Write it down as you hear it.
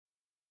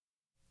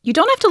You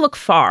don't have to look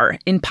far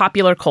in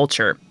popular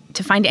culture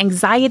to find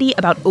anxiety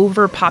about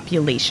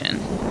overpopulation.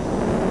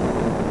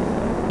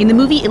 In the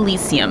movie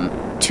Elysium,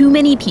 too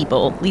many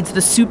people leads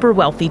the super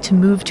wealthy to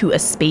move to a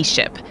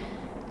spaceship.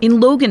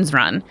 In Logan's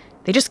Run,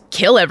 they just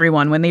kill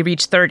everyone when they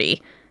reach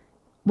 30.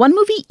 One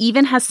movie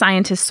even has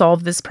scientists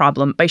solve this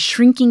problem by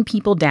shrinking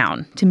people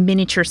down to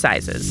miniature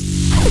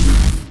sizes.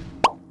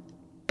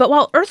 But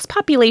while Earth's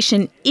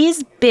population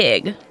is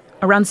big,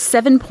 around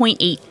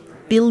 7.8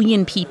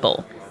 billion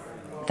people,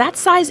 that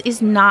size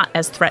is not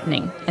as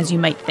threatening as you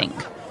might think.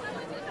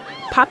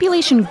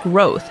 Population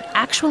growth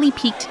actually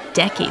peaked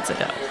decades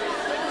ago.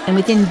 And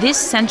within this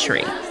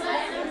century,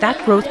 that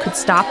growth could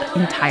stop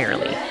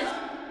entirely.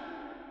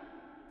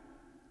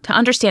 To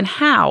understand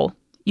how,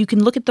 you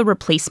can look at the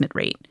replacement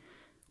rate,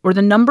 or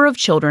the number of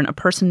children a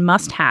person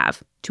must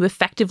have to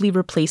effectively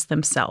replace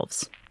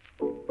themselves.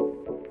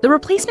 The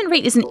replacement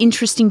rate is an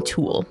interesting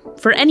tool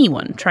for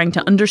anyone trying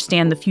to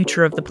understand the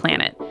future of the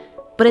planet,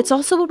 but it's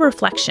also a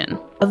reflection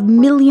of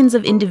millions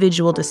of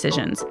individual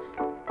decisions,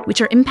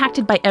 which are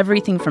impacted by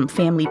everything from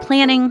family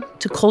planning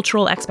to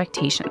cultural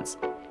expectations.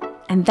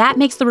 And that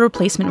makes the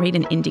replacement rate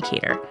an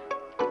indicator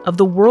of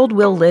the world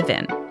we'll live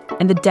in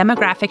and the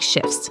demographic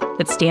shifts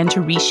that stand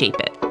to reshape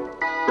it.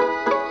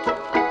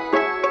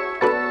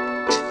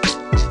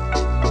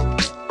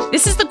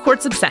 This is The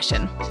Quartz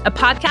Obsession, a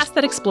podcast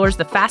that explores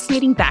the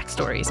fascinating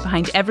backstories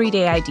behind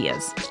everyday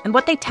ideas and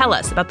what they tell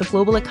us about the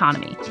global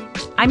economy.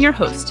 I'm your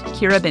host,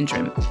 Kira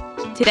Bindrum.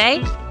 Today,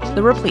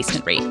 the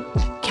replacement rate,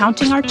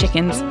 counting our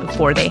chickens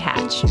before they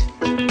hatch.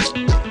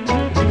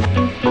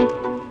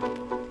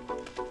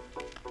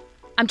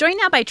 I'm joined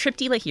now by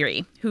Tripti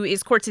Lahiri, who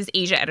is Quartz's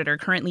Asia editor,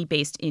 currently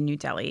based in New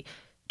Delhi.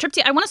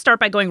 Tripti, I want to start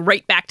by going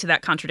right back to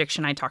that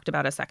contradiction I talked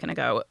about a second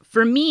ago.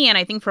 For me, and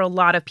I think for a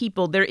lot of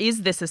people, there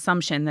is this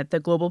assumption that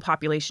the global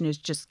population is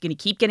just going to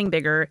keep getting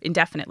bigger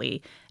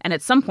indefinitely. And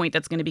at some point,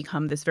 that's going to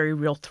become this very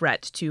real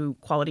threat to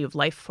quality of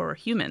life for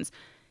humans.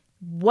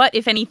 What,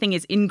 if anything,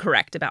 is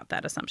incorrect about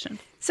that assumption?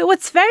 So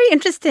what's very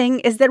interesting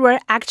is that we're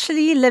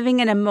actually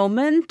living in a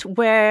moment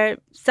where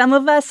some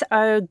of us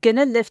are going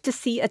to live to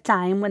see a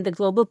time when the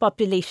global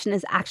population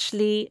is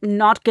actually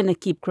not going to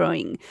keep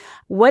growing.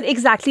 What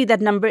exactly that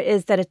number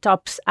is that it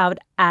tops out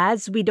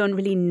as, we don't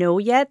really know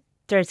yet.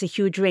 There's a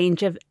huge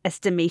range of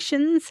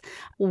estimations.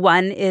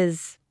 One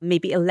is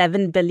maybe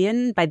 11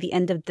 billion by the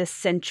end of this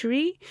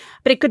century,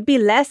 but it could be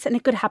less and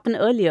it could happen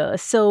earlier.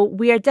 So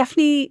we are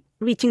definitely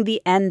reaching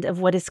the end of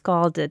what is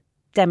called a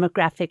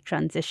demographic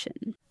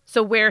transition.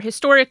 So where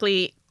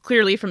historically,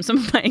 clearly from some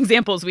of my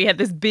examples, we had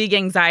this big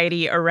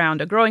anxiety around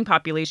a growing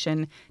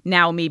population,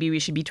 now maybe we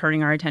should be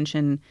turning our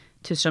attention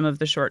to some of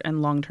the short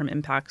and long-term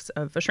impacts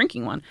of a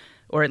shrinking one,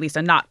 or at least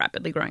a not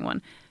rapidly growing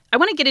one. I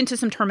want to get into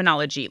some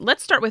terminology.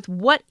 Let's start with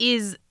what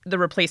is the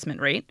replacement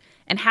rate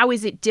and how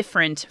is it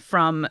different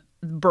from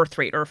birth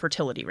rate or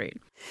fertility rate?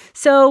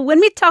 So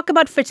when we talk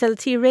about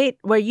fertility rate,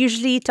 we're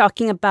usually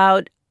talking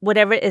about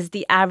whatever is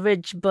the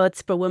average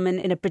births per woman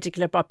in a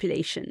particular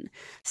population.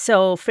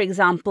 So, for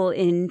example,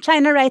 in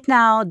China right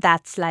now,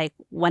 that's like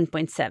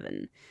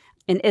 1.7.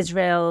 In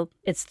Israel,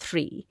 it's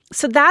 3.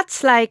 So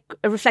that's like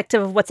a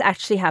reflective of what's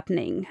actually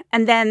happening.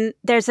 And then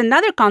there's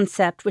another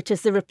concept, which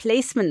is the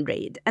replacement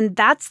rate. And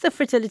that's the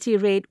fertility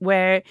rate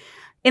where,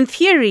 in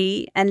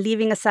theory, and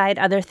leaving aside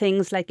other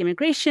things like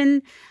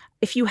immigration,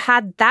 if you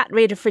had that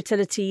rate of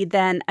fertility,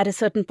 then at a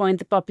certain point,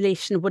 the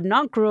population would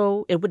not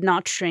grow, it would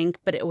not shrink,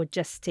 but it would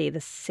just stay the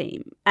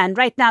same. And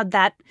right now,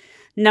 that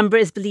number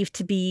is believed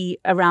to be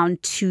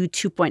around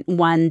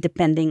 2.1,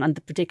 depending on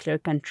the particular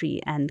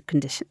country and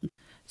condition.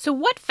 So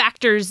what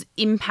factors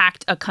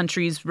impact a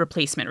country's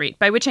replacement rate?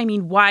 By which I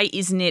mean, why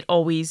isn't it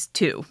always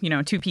 2?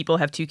 2 people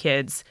have 2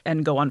 kids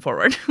and go on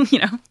forward,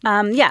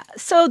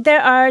 So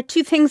there are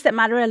 2 things that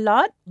matter a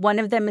lot. One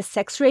of them is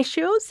sex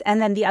ratios,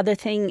 and then the other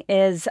thing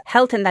is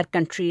health in that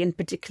country, and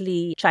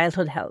particularly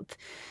childhood health.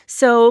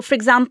 So, for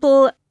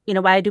example,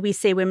 why do we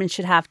say women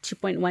should have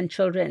 2.1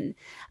 children?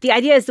 The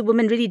idea is the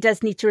woman really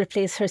does need to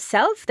replace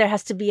herself. There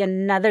has to be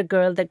another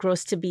girl that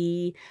grows to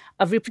be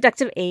of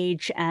reproductive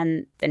age,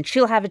 and then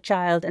she'll have a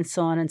child, and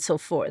so on and so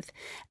forth.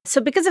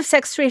 So because of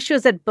sex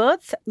ratios at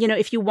birth,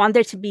 if you want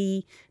there to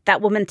be that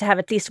woman to have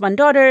at least one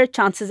daughter,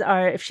 chances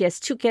are if she has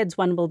 2 kids,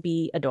 one will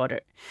be a daughter.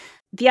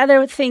 The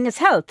other thing is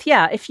health.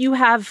 Yeah, if you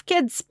have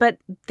kids, but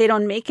they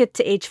don't make it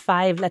to age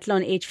 5, let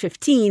alone age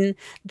 15,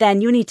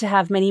 then you need to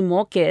have many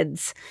more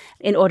kids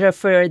in order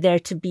for there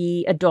to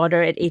be a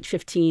daughter at age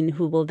 15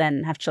 who will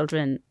then have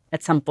children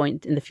at some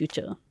point in the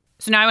future.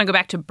 So now I want to go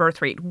back to birth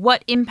rate.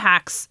 What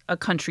impacts a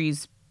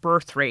country's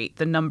birth rate,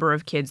 the number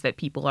of kids that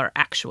people are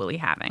actually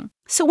having?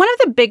 So one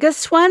of the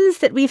biggest ones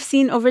that we've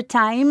seen over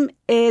time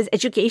is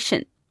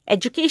education.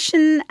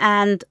 Education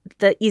and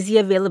the easy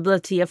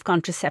availability of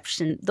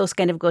contraception, those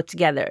kind of go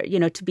together,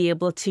 to be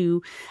able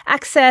to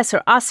access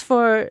or ask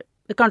for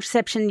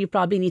contraception, you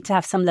probably need to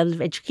have some level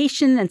of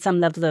education and some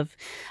level of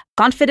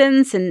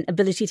confidence and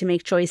ability to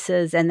make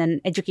choices. And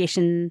then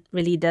education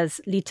really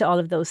does lead to all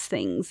of those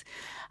things.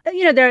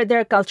 There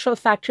are cultural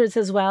factors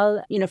as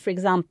well. For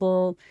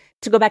example,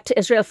 to go back to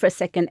Israel for a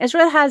second,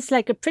 Israel has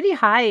like a pretty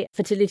high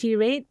fertility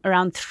rate,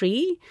 around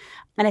 3.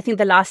 And I think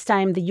the last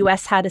time the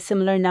US had a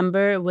similar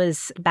number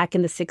was back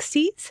in the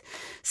 60s.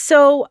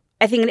 So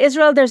I think in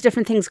Israel, there's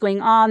different things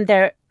going on.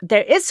 There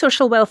is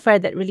social welfare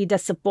that really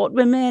does support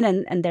women,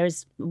 and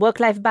there's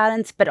work-life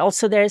balance, but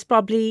also there's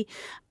probably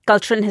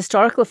cultural and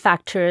historical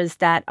factors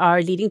that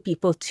are leading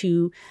people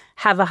to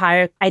have a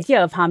higher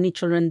idea of how many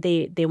children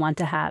they want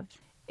to have.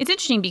 It's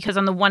interesting because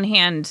on the one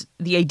hand,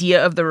 the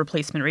idea of the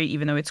replacement rate,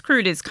 even though it's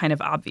crude, is kind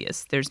of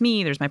obvious. There's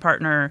me, there's my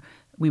partner.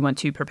 We want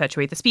to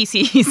perpetuate the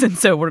species, and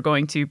so we're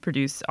going to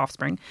produce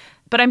offspring.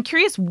 But I'm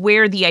curious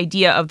where the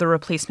idea of the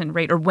replacement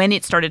rate, or when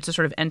it started to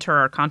sort of enter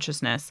our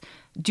consciousness.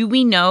 Do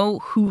we know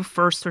who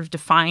first sort of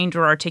defined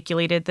or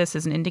articulated this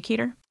as an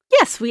indicator?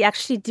 Yes, we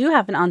actually do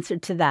have an answer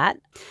to that.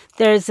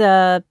 There's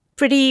a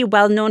pretty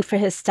well-known for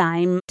his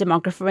time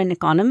demographer and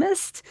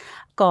economist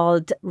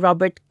called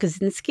Robert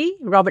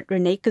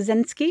Rene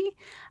Kosinski.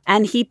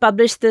 And he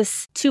published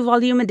this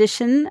 2-volume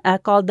edition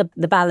called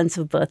The Balance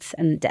of Births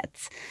and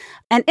Deaths.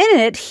 And in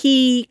it,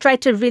 he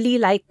tried to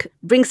really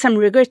bring some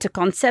rigor to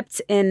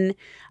concepts in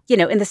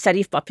the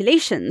study of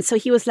population. So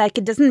he was like,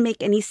 it doesn't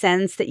make any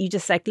sense that you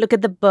just look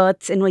at the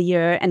births in a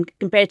year and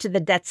compare it to the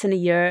deaths in a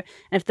year.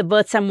 And if the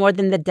births are more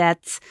than the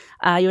deaths,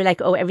 you're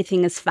like, oh,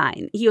 everything is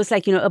fine. He was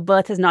like, a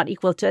birth is not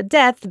equal to a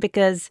death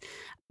because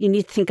you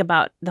need to think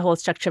about the whole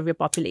structure of your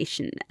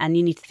population. And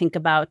you need to think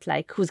about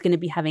who's going to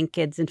be having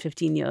kids in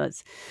 15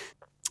 years.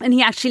 And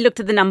he actually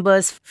looked at the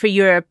numbers for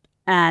Europe.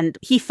 And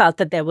he felt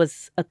that there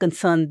was a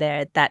concern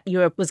there that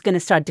Europe was going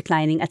to start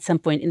declining at some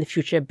point in the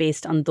future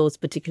based on those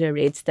particular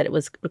rates that it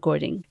was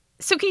recording.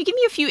 So can you give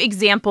me a few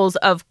examples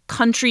of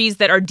countries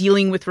that are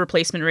dealing with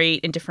replacement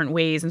rate in different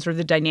ways and sort of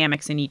the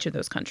dynamics in each of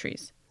those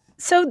countries?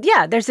 So,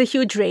 yeah, there's a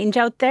huge range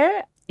out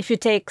there. If you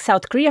take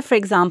South Korea, for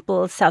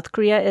example, South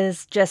Korea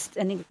is just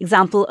an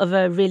example of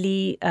a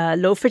really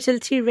low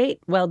fertility rate,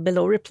 well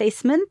below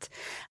replacement.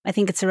 I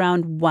think it's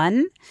around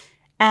 1.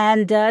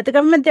 And the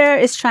government there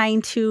is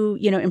trying to,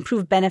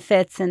 improve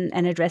benefits and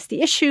address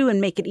the issue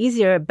and make it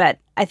easier. But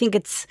I think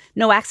it's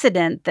no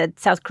accident that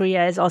South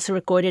Korea is also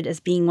recorded as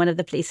being one of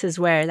the places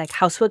where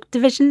housework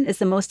division is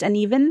the most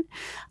uneven.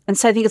 And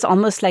so I think it's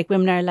almost like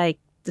women are like,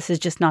 this is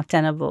just not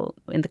tenable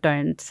in the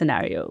current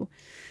scenario.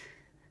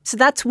 So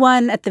that's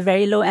one at the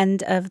very low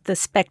end of the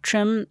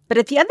spectrum. But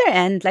at the other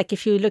end,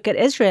 if you look at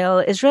Israel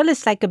is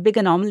a big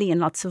anomaly in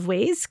lots of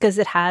ways because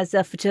it has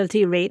a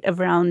fertility rate of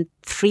around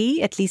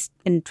 3, at least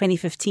in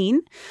 2015.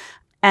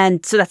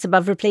 And so that's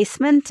above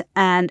replacement.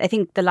 And I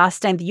think the last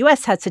time the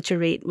US had such a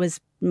rate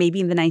was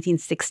maybe in the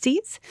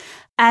 1960s.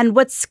 And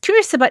what's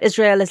curious about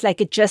Israel is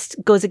it just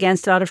goes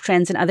against a lot of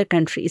trends in other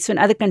countries. So in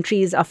other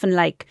countries, often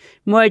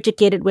more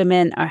educated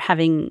women are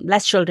having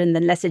less children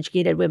than less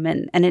educated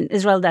women. And in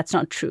Israel, that's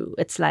not true.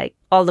 It's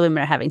all the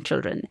women are having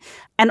children.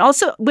 And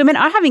also women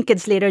are having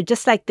kids later,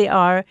 just like they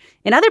are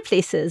in other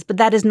places, but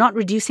that is not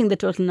reducing the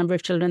total number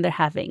of children they're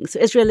having. So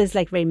Israel is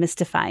very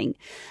mystifying.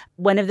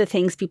 One of the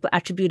things people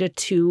attribute it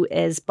to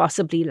is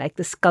possibly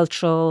this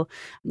cultural,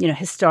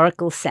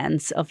 historical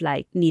sense of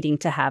needing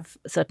to have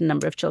a certain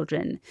number of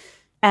children.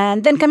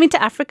 And then coming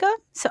to Africa.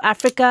 So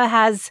Africa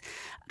has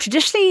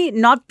traditionally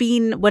not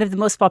been one of the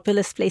most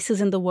populous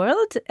places in the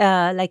world.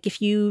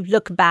 If you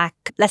look back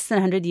less than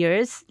 100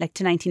 years, to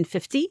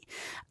 1950,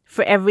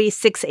 for every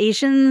 6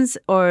 Asians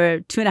or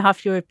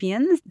 2.5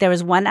 Europeans, there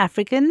was 1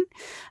 African.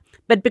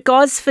 But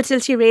because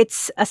fertility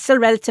rates are still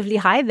relatively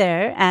high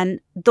there, and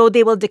though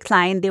they will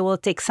decline, they will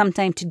take some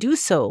time to do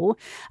so.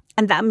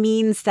 And that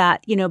means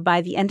that,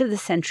 by the end of the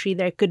century,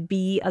 there could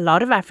be a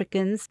lot of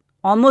Africans,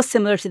 almost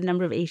similar to the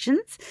number of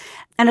Asians.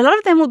 And a lot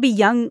of them will be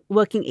young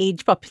working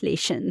age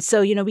population.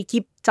 So, we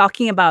keep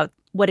talking about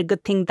what a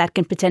good thing that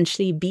can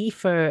potentially be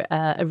for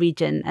a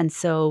region. And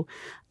so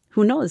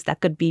who knows,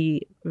 that could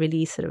be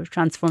really sort of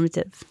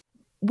transformative.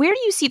 Where do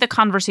you see the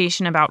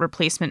conversation about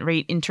replacement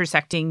rate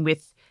intersecting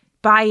with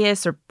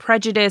bias or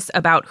prejudice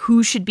about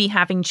who should be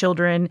having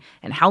children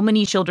and how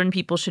many children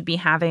people should be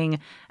having?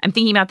 I'm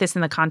thinking about this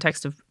in the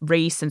context of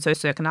race and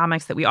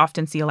socioeconomics, that we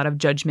often see a lot of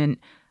judgment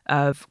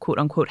of, quote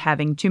unquote,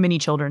 having too many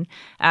children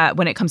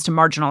when it comes to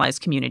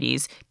marginalized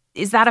communities.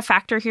 Is that a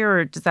factor here,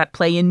 or does that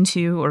play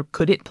into, or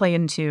could it play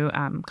into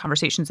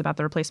conversations about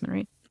the replacement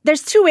rate?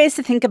 There's 2 ways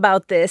to think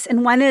about this.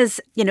 And one is,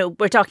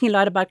 we're talking a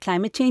lot about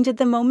climate change at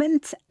the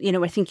moment.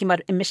 We're thinking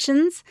about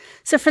emissions.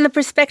 So from the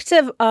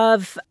perspective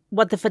of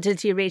what the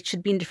fertility rate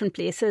should be in different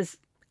places,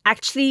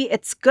 actually,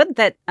 it's good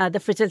that the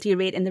fertility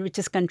rate in the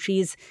richest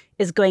countries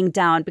is going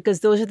down, because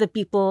those are the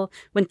people,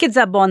 when kids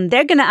are born,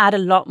 they're going to add a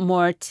lot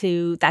more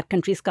to that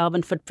country's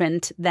carbon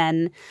footprint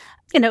than,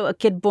 a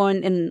kid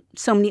born in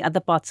so many other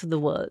parts of the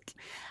world.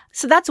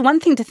 So that's one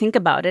thing to think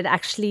about. It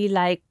actually,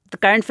 the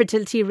current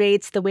fertility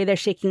rates, the way they're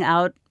shaking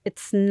out,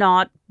 it's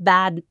not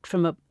bad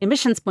from an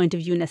emissions point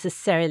of view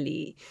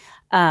necessarily,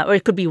 or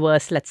it could be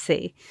worse, let's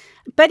say.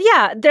 But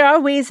yeah, there are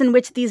ways in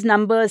which these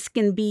numbers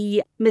can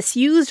be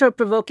misused or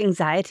provoke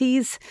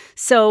anxieties.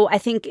 So I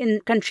think in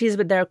countries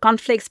where there are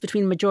conflicts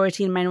between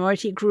majority and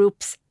minority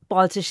groups,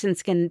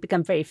 politicians can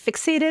become very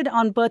fixated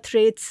on birth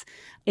rates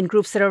in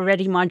groups that are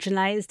already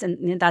marginalized,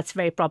 and that's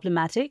very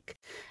problematic.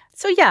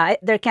 So yeah,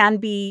 there can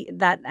be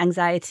that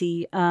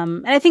anxiety.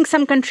 And I think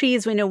some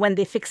countries, when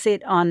they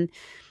fixate on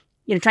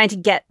trying to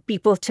get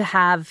people to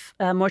have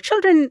more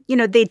children,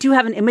 they do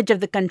have an image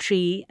of the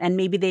country, and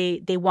maybe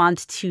they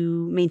want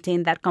to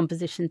maintain that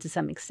composition to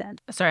some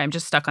extent. Sorry, I'm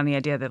just stuck on the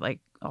idea that like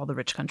all the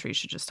rich countries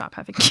should just stop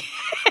having kids.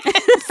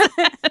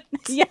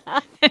 Yeah.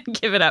 And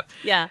give it up.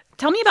 Yeah.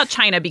 Tell me about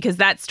China, because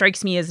that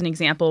strikes me as an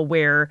example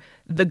where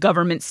the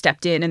government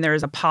stepped in and there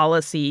is a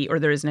policy, or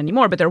there isn't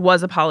anymore, but there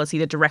was a policy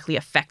that directly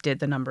affected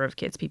the number of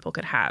kids people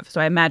could have.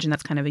 So I imagine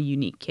that's kind of a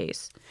unique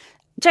case.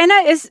 China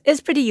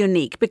is pretty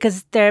unique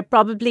because there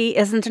probably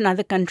isn't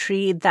another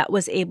country that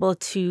was able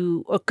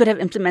to or could have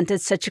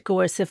implemented such a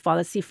coercive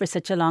policy for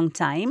such a long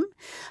time.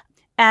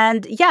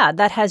 And yeah,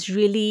 that has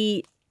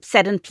really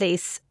set in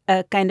place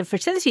a kind of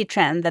fertility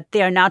trend that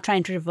they are now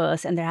trying to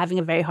reverse, and they're having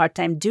a very hard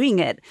time doing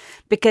it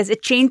because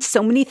it changed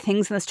so many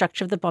things in the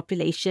structure of the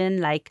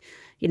population, like,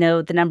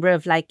 the number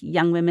of like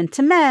young women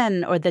to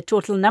men, or the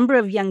total number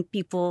of young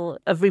people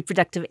of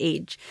reproductive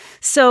age.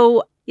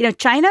 So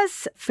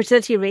China's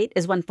fertility rate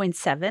is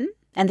 1.7,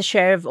 and the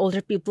share of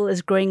older people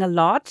is growing a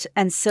lot.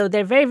 And so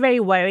they're very, very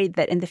worried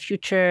that in the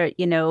future,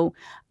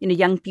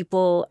 young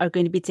people are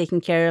going to be taking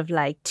care of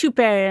like two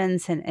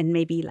parents and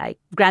maybe like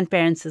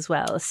grandparents as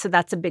well. So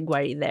that's a big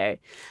worry there.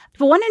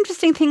 But one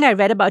interesting thing I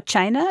read about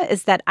China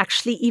is that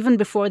actually even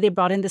before they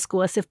brought in this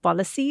coercive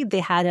policy,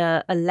 they had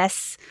a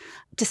less,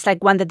 just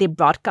like one that they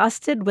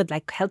broadcasted with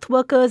like health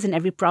workers in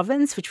every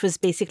province, which was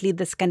basically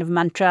this kind of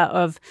mantra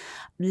of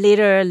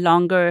later,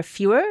 longer,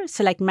 fewer.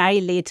 So like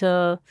marry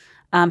later,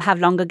 have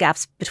longer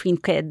gaps between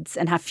kids,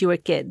 and have fewer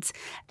kids.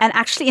 And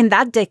actually in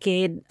that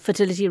decade,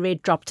 fertility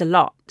rate dropped a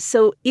lot.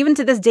 So even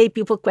to this day,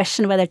 people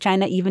question whether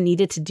China even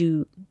needed to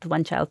do the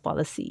one-child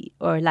policy,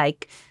 or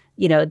like,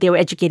 they were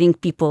educating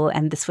people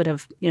and this would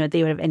have,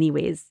 they would have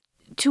anyways.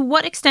 To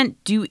what extent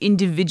do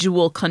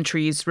individual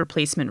countries'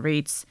 replacement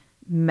rates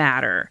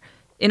matter?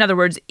 In other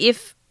words,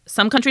 if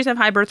some countries have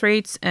high birth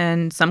rates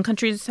and some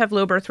countries have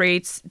low birth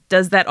rates,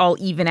 does that all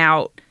even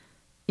out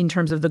in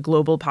terms of the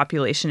global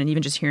population? And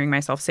even just hearing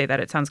myself say that,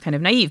 it sounds kind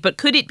of naive. But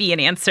could it be an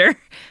answer?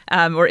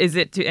 Or is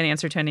it an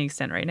answer to any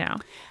extent right now?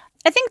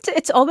 I think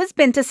it's always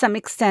been to some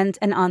extent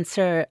an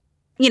answer,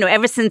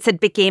 ever since it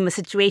became a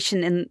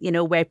situation in,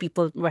 where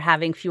people were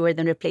having fewer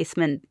than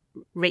replacement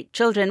rate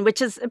children,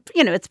 which is,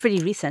 it's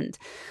pretty recent.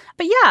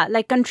 But yeah,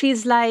 like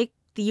countries like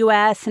the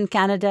US and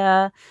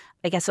Canada,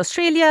 I guess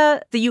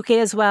Australia, the UK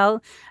as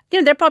well,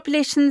 their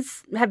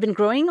populations have been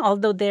growing,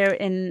 although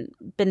been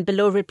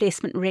below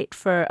replacement rate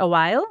for a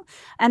while.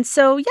 And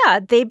so, yeah,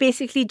 they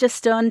basically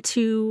just turn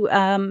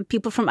to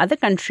people from other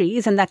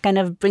countries, and that kind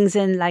of brings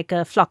in like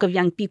a flock of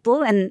young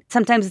people. And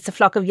sometimes it's a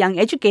flock of young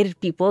educated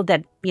people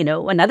that,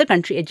 another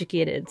country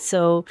educated.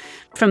 So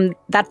from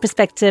that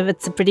perspective,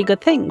 it's a pretty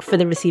good thing for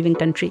the receiving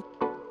country.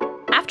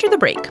 After the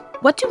break,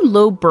 what do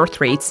low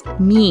birth rates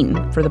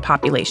mean for the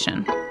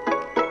population?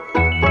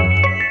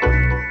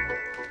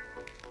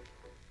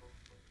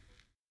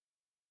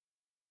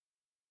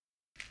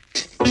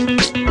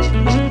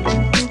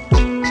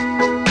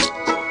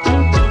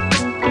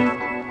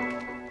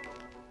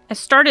 I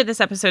started this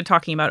episode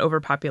talking about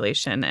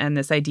overpopulation and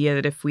this idea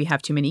that if we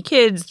have too many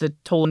kids, the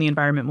toll on the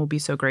environment will be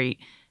so great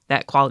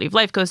that quality of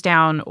life goes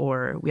down,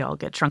 or we all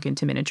get shrunk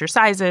into miniature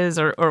sizes,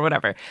 or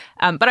whatever.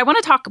 But I want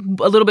to talk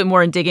a little bit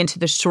more and dig into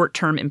the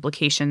short-term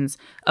implications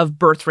of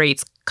birth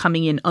rates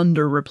coming in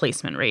under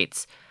replacement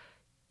rates.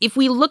 If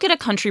we look at a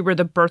country where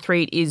the birth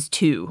rate is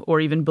 2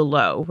 or even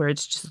below, where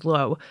it's just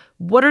low,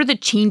 what are the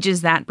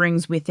changes that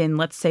brings within,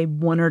 let's say,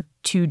 1 or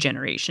 2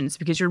 generations?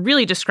 Because you're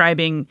really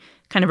describing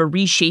kind of a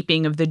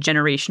reshaping of the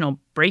generational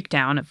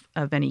breakdown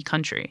of any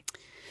country.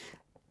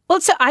 Well,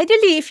 so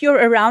ideally, if you're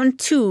around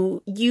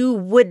 2, you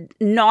would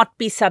not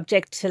be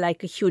subject to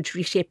like a huge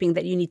reshaping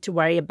that you need to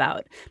worry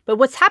about. But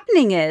what's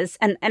happening is,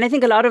 and I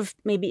think a lot of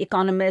maybe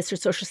economists or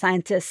social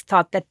scientists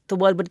thought that the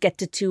world would get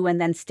to 2 and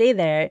then stay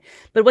there.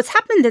 But what's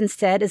happened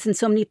instead is in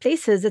so many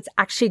places, it's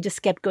actually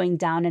just kept going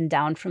down and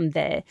down from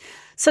there.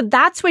 So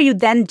that's where you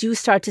then do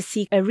start to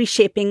see a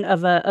reshaping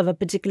of a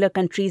particular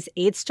country's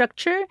age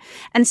structure.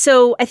 And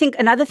so I think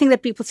another thing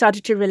that people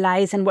started to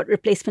realize, and what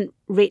replacement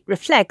rate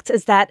reflects,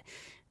 is that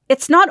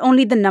it's not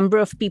only the number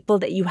of people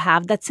that you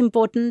have that's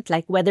important,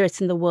 like whether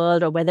it's in the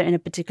world or whether in a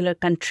particular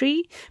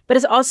country, but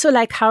it's also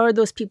like how are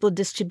those people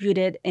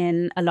distributed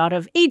in a lot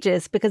of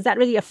ages, because that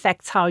really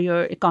affects how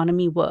your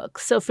economy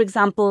works. So, for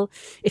example,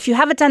 if you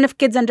have a ton of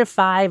kids under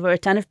 5 or a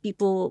ton of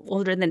people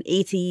older than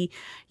 80,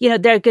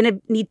 there are going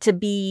to need to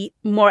be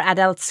more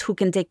adults who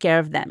can take care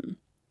of them.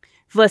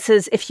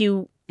 Versus if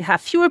you you have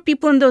fewer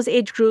people in those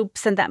age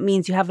groups, and that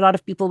means you have a lot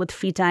of people with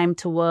free time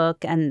to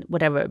work and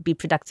whatever, be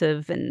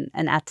productive and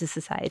add to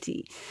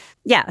society.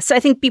 Yeah, so I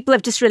think people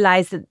have just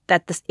realized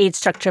that this age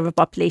structure of a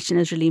population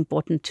is really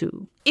important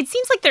too. It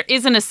seems like there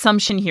is an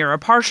assumption here, a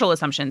partial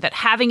assumption, that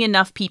having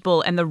enough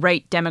people and the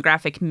right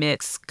demographic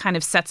mix kind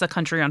of sets a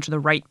country onto the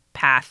right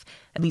path,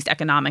 at least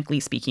economically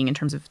speaking, in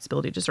terms of its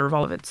ability to serve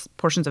all of its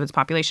portions of its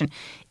population.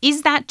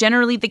 Is that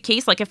generally the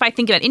case? Like if I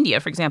think about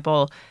India, for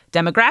example,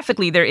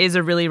 demographically, there is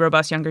a really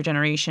robust younger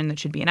generation that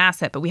should be an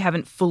asset, but we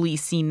haven't fully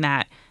seen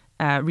that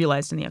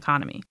realized in the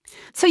economy.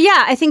 So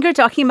yeah, I think you're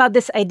talking about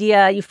this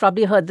idea, you've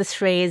probably heard this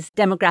phrase,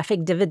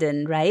 demographic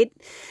dividend, right?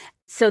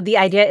 So the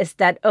idea is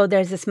that,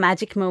 there's this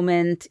magic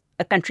moment,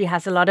 a country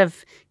has a lot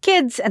of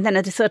kids, and then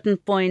at a certain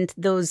point,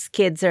 those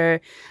kids are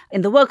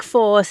in the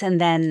workforce,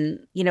 and then,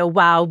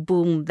 wow,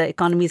 boom, the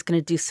economy is going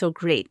to do so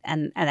great,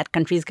 and that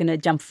country is going to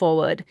jump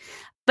forward.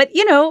 But,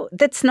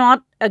 that's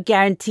not a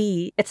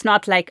guarantee. It's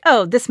not like,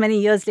 this many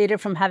years later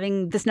from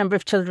having this number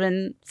of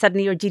children,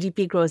 suddenly your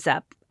GDP grows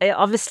up.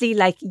 Obviously,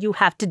 you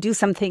have to do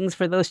some things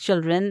for those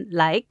children,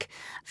 like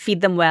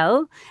feed them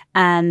well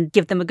and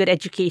give them a good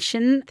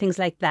education, things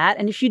like that.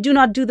 And if you do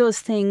not do those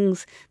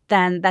things,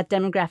 then that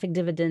demographic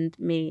dividend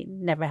may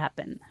never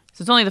happen.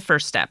 So it's only the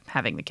first step,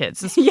 having the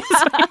kids, is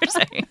what you're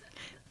saying.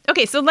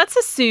 Okay, so let's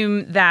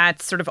assume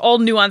that, sort of all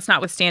nuance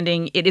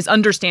notwithstanding, it is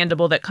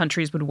understandable that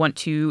countries would want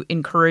to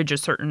encourage a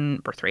certain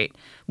birth rate.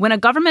 When a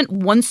government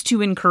wants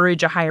to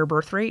encourage a higher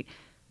birth rate,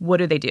 what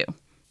do they do?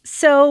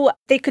 So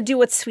they could do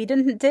what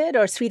Sweden did,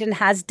 or Sweden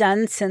has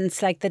done since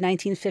the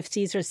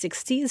 1950s or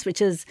 60s,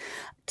 which is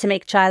to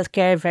make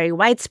childcare very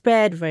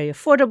widespread, very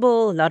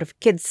affordable. A lot of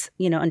kids,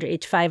 under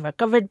age 5 are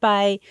covered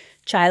by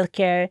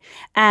childcare.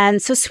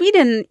 And so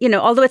Sweden,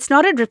 although it's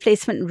not a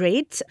replacement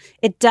rate,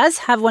 it does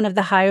have one of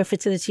the higher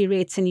fertility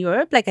rates in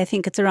Europe. I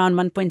think it's around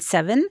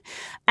 1.7.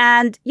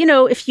 And,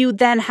 if you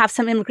then have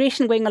some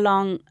immigration going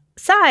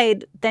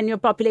alongside, then your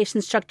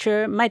population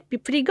structure might be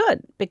pretty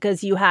good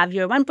because you have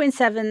your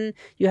 1.7,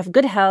 you have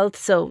good health.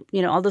 So,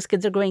 all those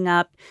kids are growing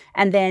up,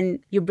 and then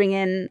you bring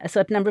in a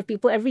certain number of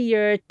people every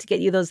year to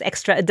get you those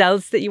extra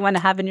adults that you want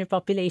to have in your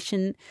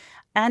population.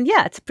 And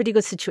yeah, it's a pretty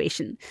good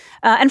situation.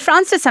 And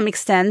France, to some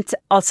extent,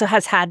 also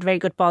has had very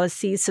good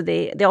policies. So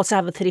they also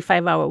have a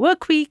 35-hour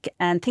work week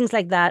and things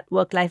like that.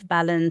 Work-life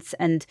balance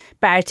and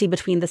parity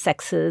between the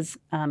sexes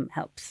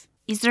helps.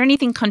 Is there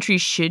anything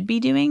countries should be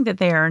doing that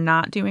they are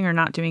not doing or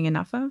not doing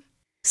enough of?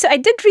 So I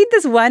did read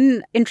this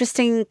one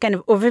interesting kind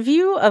of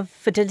overview of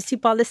fertility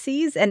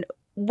policies. And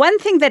one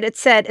thing that it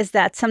said is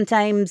that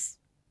sometimes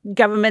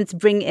governments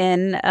bring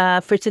in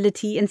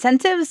fertility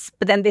incentives,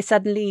 but then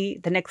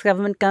the next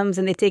government comes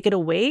and they take it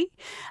away.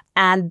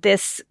 And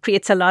this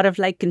creates a lot of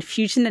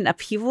confusion and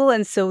upheaval.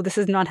 And so this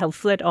is not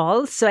helpful at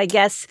all. So I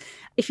guess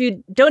if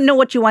you don't know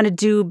what you want to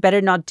do,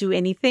 better not do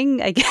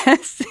anything, I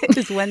guess,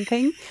 is one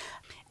thing.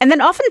 And then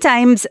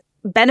oftentimes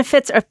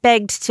benefits are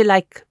pegged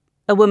to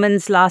a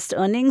woman's last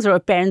earnings or a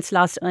parent's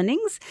last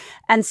earnings.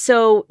 And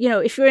so,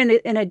 if you're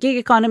in a gig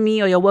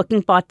economy or you're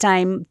working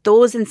part-time,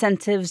 those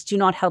incentives do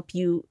not help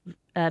you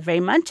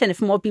very much. And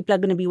if more people are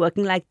going to be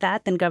working like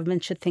that, then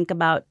government should think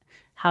about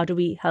how do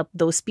we help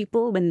those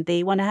people when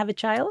they want to have a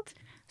child.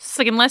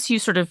 So unless you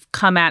sort of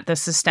come at the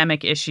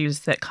systemic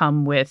issues that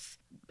come with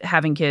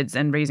having kids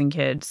and raising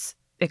kids,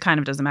 it kind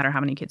of doesn't matter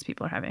how many kids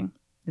people are having.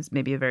 Is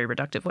maybe a very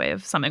reductive way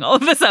of summing all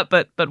of this up,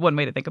 but one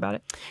way to think about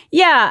it.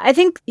 Yeah, I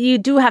think you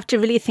do have to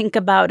really think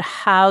about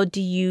how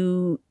do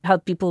you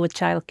help people with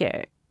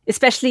childcare,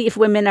 especially if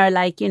women are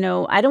I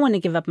don't want to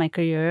give up my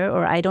career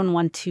or I don't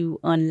want to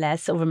earn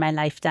less over my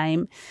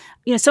lifetime.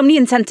 So many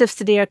incentives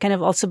today are kind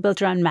of also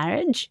built around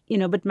marriage,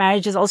 but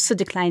marriage is also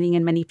declining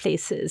in many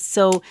places.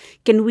 So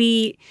can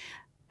we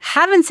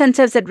have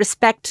incentives that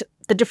respect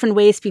the different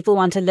ways people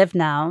want to live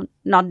now,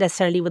 not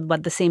necessarily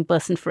with the same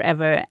person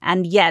forever,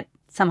 and yet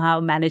somehow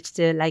manage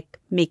to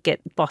make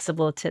it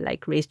possible to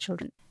raise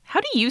children.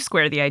 How do you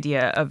square the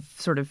idea of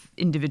sort of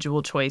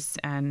individual choice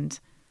and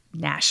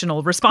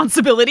national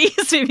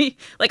responsibilities? Maybe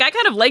I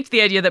kind of liked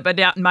the idea that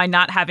by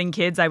not having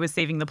kids, I was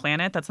saving the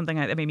planet. That's something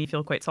that made me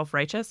feel quite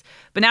self-righteous.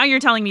 But now you're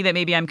telling me that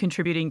maybe I'm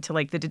contributing to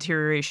the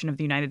deterioration of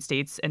the United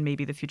States and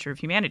maybe the future of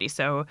humanity.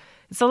 So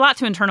it's a lot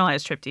to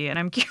internalize, Tripti, and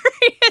I'm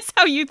curious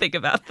how you think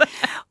about that.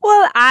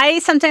 Well, I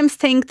sometimes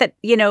think that,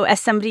 as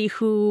somebody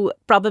who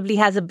probably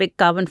has a big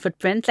carbon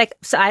footprint,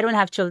 so I don't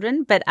have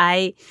children, but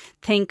I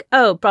think,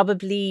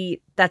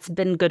 probably that's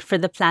been good for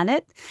the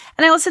planet.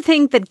 And I also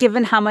think that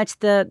given how much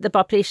the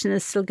population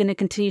is still going to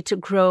continue to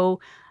grow,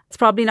 it's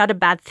probably not a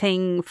bad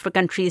thing for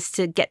countries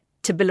to get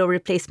to below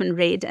replacement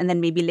rate and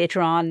then maybe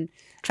later on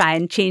try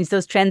and change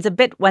those trends a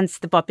bit once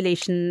the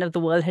population of the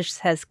world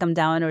has come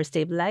down or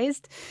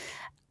stabilized.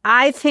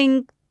 I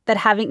think that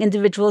having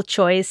individual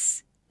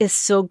choice is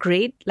so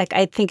great.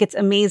 I think it's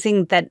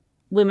amazing that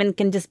women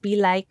can just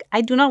be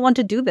I do not want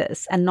to do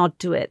this and not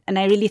do it. And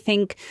I really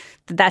think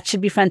that should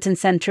be front and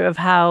center of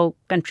how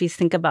countries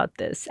think about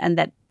this, and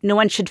that no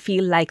one should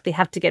feel like they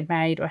have to get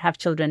married or have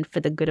children for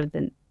the good of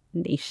the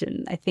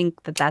nation. I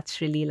think that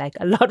that's really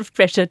a lot of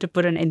pressure to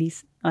put on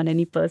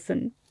any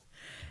person.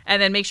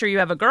 And then make sure you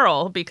have a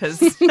girl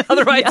because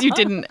otherwise you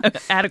didn't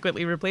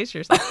adequately replace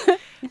yourself.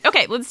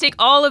 Okay, let's take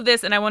all of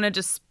this and I want to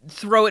just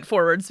throw it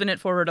forward, spin it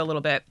forward a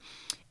little bit.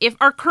 If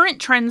our current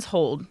trends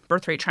hold,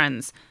 birth rate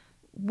trends,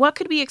 what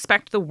could we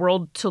expect the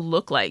world to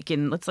look like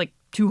in, let's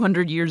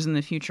 200 years in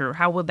the future?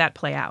 How would that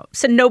play out?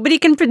 So nobody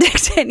can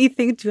predict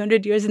anything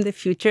 200 years in the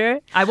future.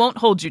 I won't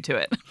hold you to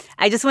it.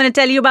 I just want to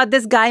tell you about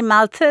this guy,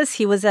 Malthus.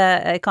 He was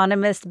an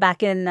economist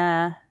back in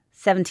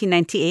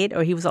 1798,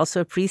 or he was also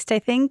a priest, I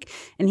think.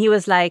 And he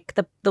was like,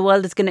 the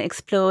world is going to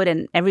explode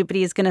and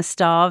everybody is going to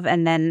starve.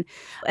 And then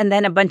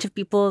a bunch of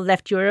people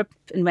left Europe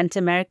and went to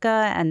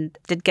America and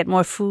did get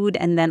more food.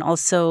 And then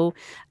also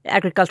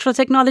agricultural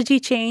technology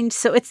changed.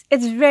 So it's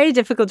very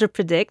difficult to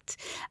predict.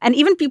 And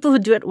even people who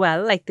do it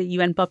well, like the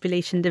UN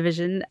Population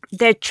Division,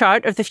 their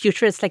chart of the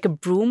future is like a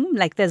broom.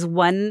 Like there's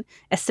one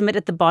estimate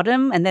at the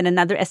bottom and then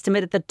another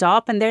estimate at the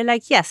top. And they're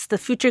like, yes, the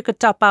future could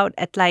top out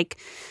at 8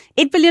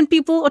 billion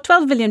people or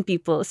 12 billion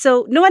people.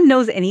 So no one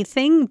knows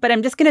anything. But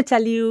I'm just going to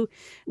tell you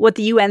what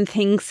the UN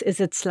thinks is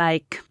its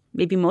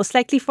maybe most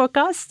likely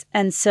forecast.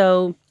 And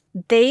so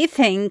they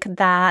think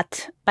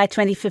that by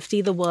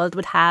 2050, the world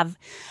would have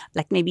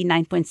maybe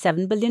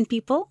 9.7 billion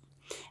people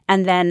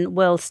and then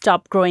will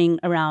stop growing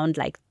around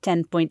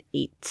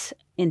 10.8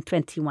 in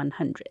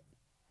 2100.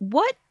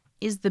 What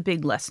is the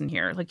big lesson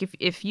here?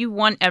 If you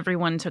want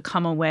everyone to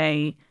come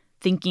away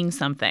thinking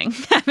something,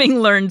 having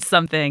learned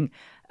something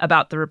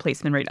about the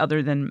replacement rate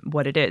other than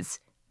what it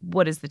is,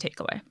 what is the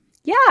takeaway?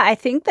 Yeah, I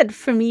think that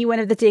for me, one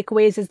of the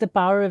takeaways is the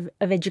power of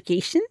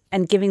education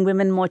and giving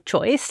women more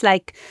choice.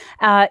 Let's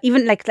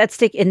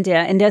take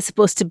India. India is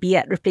supposed to be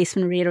at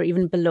replacement rate or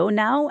even below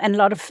now. And a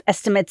lot of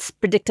estimates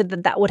predicted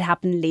that would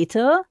happen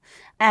later.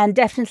 And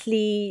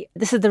definitely,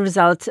 this is the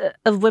result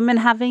of women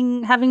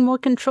having more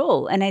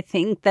control. And I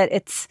think that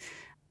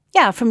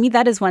for me,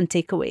 that is one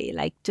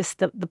takeaway, just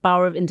the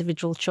power of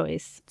individual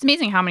choice. It's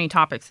amazing how many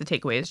topics the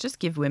takeaway is just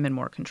give women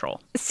more control.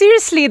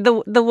 Seriously,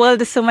 the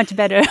world is so much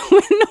better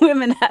when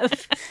women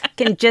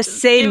can just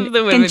say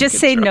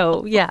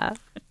no. Yeah.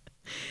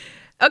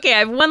 Okay, I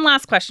have one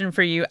last question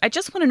for you. I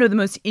just want to know the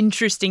most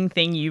interesting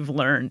thing you've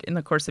learned in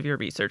the course of your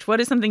research. What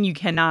is something you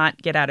cannot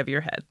get out of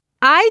your head?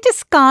 I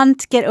just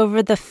can't get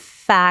over the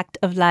fact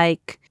of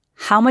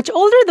how much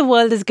older the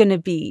world is going to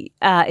be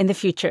in the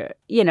future,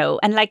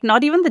 and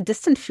not even the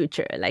distant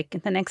future,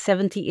 in the next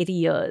 70, 80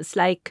 years.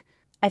 I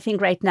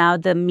think right now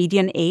the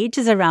median age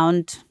is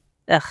around,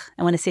 I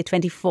want to say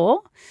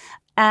 24.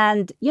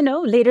 And,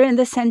 later in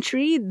the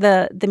century,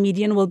 the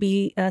median will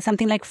be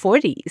something like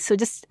 40. So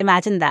just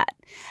imagine that.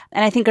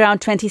 And I think around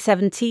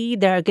 2070,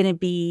 there are going to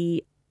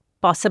be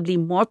possibly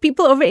more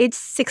people over age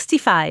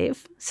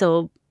 65.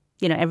 So,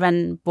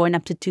 everyone born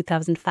up to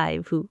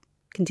 2005 who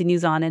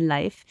continues on in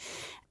life,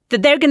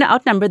 that they're going to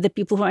outnumber the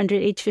people who are under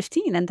age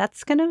 15. And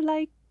that's kind of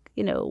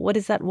what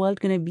is that world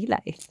going to be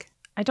like?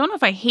 I don't know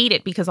if I hate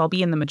it because I'll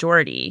be in the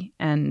majority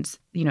and,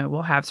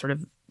 we'll have sort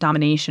of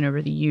domination over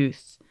the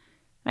youth.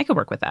 I could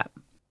work with that.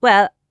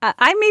 Well,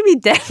 I may be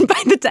dead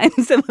by the time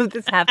some of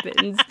this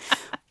happens.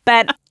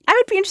 But I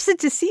would be interested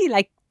to see,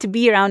 to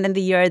be around in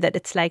the year that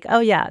it's oh,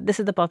 yeah, this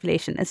is the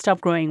population and stop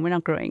growing. We're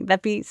not growing.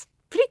 That'd be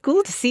pretty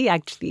cool to see,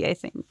 actually, I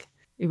think.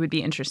 It would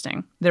be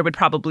interesting. There would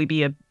probably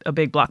be a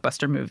big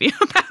blockbuster movie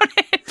about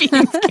it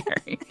being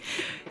scary.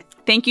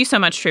 Thank you so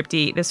much,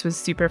 Tripti. This was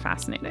super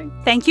fascinating.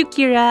 Thank you,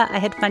 Kira. I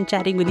had fun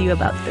chatting with you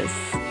about this.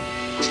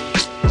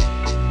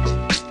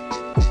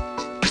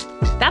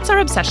 That's our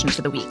obsession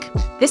for the week.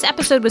 This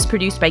episode was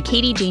produced by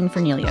Katie Jane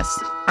Fernelius.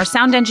 Our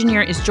sound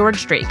engineer is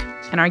George Drake,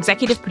 and our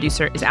executive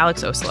producer is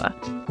Alex Osla.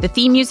 The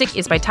theme music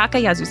is by Taka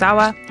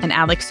Yasuzawa and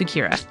Alex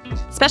Sukira.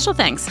 Special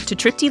thanks to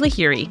Tripti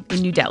Lahiri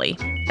in New Delhi,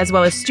 as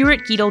well as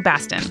Stuart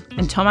Giedel-Baston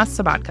and Tomas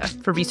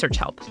Sabatka for research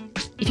help.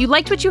 If you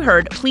liked what you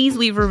heard, please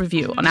leave a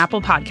review on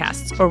Apple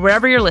Podcasts or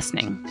wherever you're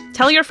listening.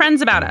 Tell your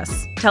friends about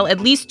us. Tell at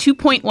least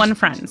 2.1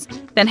 friends.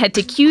 Then head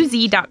to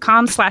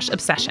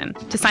qz.com/obsession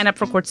to sign up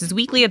for Quartz's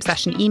weekly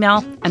obsession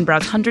email and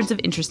browse hundreds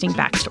of interesting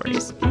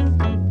backstories.